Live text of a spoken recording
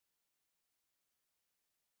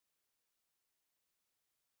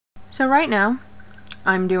So right now,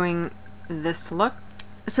 I'm doing this look.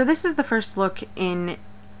 So this is the first look in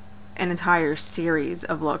an entire series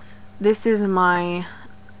of looks. This is my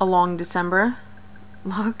Along December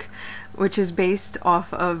look, which is based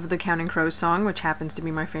off of the Counting Crows song, which happens to be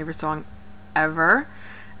my favorite song ever.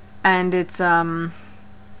 And it's, I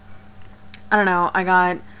don't know, I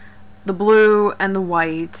got the blue and the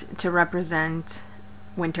white to represent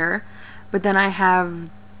winter, but then I have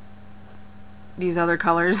these other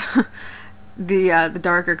colors, the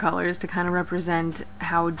darker colors, to kind of represent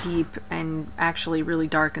how deep and actually really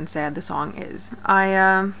dark and sad the song is.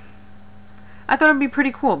 I thought it'd be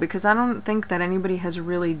pretty cool because I don't think that anybody has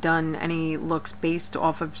really done any looks based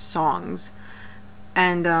off of songs.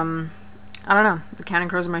 And I don't know, the Counting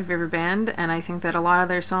Crows are my favorite band, and I think that a lot of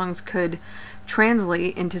their songs could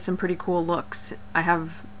translate into some pretty cool looks. I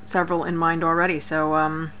have several in mind already,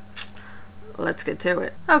 so let's get to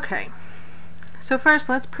it. Okay. So first,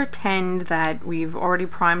 let's pretend that we've already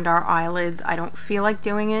primed our eyelids. I don't feel like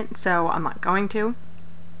doing it, so I'm not going to.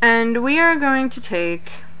 And we are going to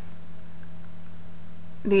take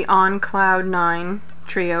the On Cloud 9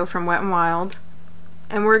 trio from Wet n Wild,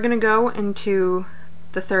 and we're going to go into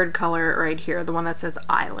the third color right here, the one that says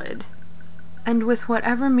eyelid. And with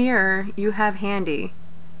whatever mirror you have handy,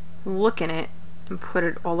 look in it and put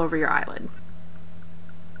it all over your eyelid.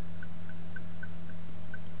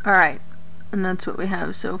 Alright. And that's what we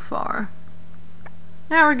have so far.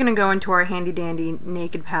 Now we're gonna go into our handy dandy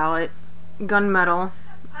naked palette, gunmetal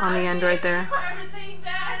on the end right there.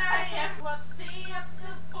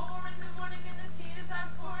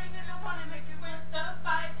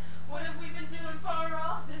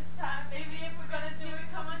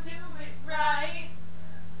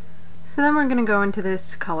 So then we're gonna go into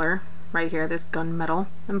this color right here, this gunmetal,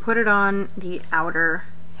 and put it on the outer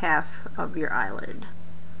half of your eyelid.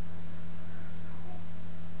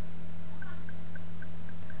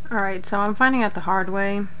 Alright, so I'm finding out the hard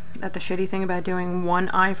way that the shitty thing about doing one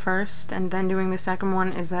eye first and then doing the second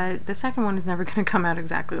one is that the second one is never going to come out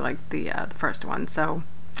exactly like the first one. So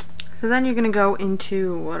then you're going to go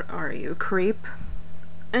into, what are you, creep?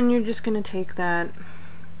 And you're just going to take that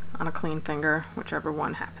on a clean finger, whichever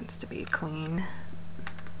one happens to be clean.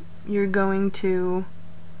 You're going to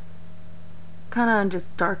kind of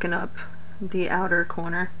just darken up the outer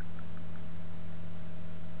corner.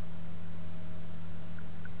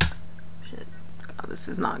 This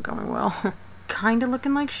is not going well. Kinda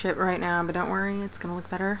looking like shit right now, but don't worry, it's gonna look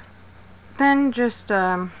better. Then just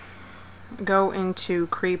go into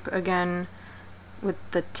creep again with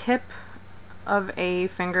the tip of a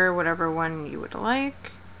finger, whatever one you would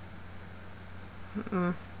like.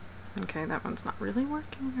 Okay, that one's not really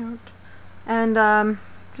working out. And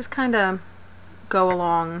just kinda go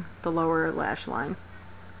along the lower lash line.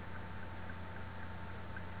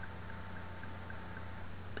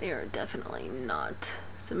 They are definitely not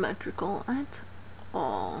symmetrical at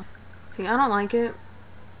all. See, I don't like it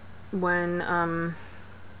when I'm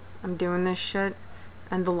doing this shit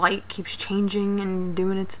and the light keeps changing and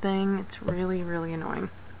doing its thing. It's really, really annoying.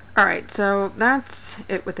 Alright, so that's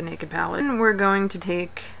it with the naked palette. And we're going to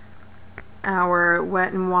take our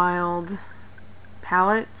Wet n Wild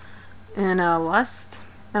palette in Lust.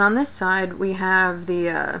 And on this side we have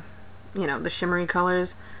the, you know, the shimmery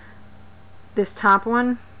colors. This top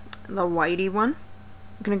one, the whitey one,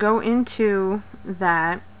 I'm gonna go into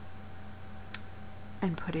that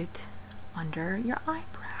and put it under your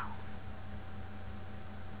eyebrow.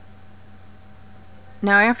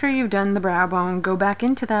 Now after you've done the brow bone, go back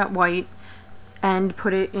into that white and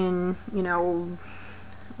put it in, you know,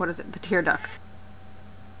 what is it, the tear duct.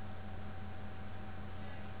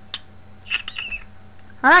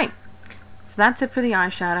 Alright, so that's it for the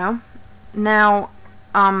eyeshadow. Now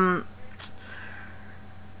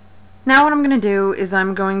what I'm going to do is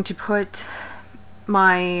I'm going to put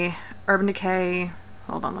my Urban Decay,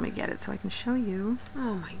 hold on, let me get it so I can show you.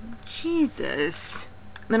 Oh my Jesus.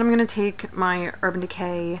 Then I'm going to take my Urban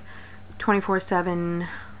Decay 24/7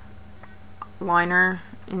 liner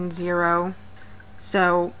in 0.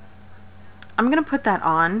 So I'm going to put that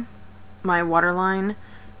on my waterline,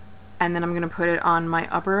 and then I'm going to put it on my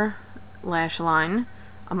upper lash line.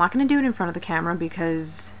 I'm not going to do it in front of the camera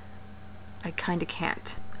because I kind of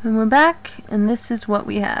can't. And we're back, and this is what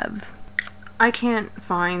we have. I can't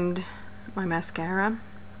find my mascara,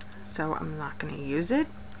 so I'm not going to use it.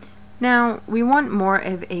 Now, we want more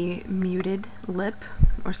of a muted lip,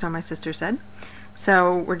 or so my sister said.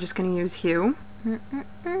 So we're just going to use Hue.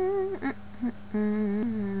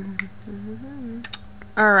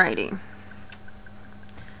 Alrighty.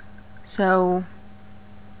 So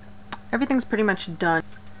everything's pretty much done.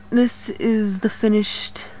 This is the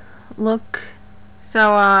finished look.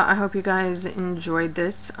 So, I hope you guys enjoyed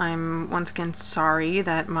this. I'm once again sorry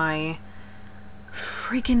that my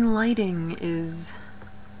freaking lighting is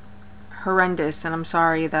horrendous, and I'm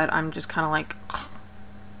sorry that I'm just kind of like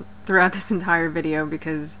throughout this entire video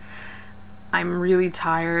because I'm really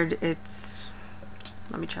tired. It's,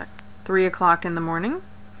 let me check, 3 o'clock in the morning.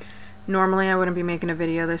 Normally I wouldn't be making a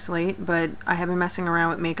video this late, but I have been messing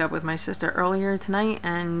around with makeup with my sister earlier tonight,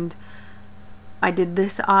 and I did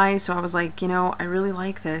this eye, so I was like, you know, I really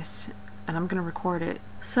like this, and I'm gonna record it.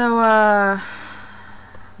 So,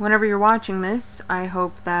 whenever you're watching this, I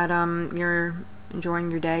hope that, you're enjoying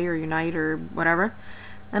your day or your night or whatever,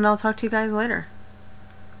 and I'll talk to you guys later.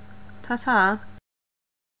 Ta-ta.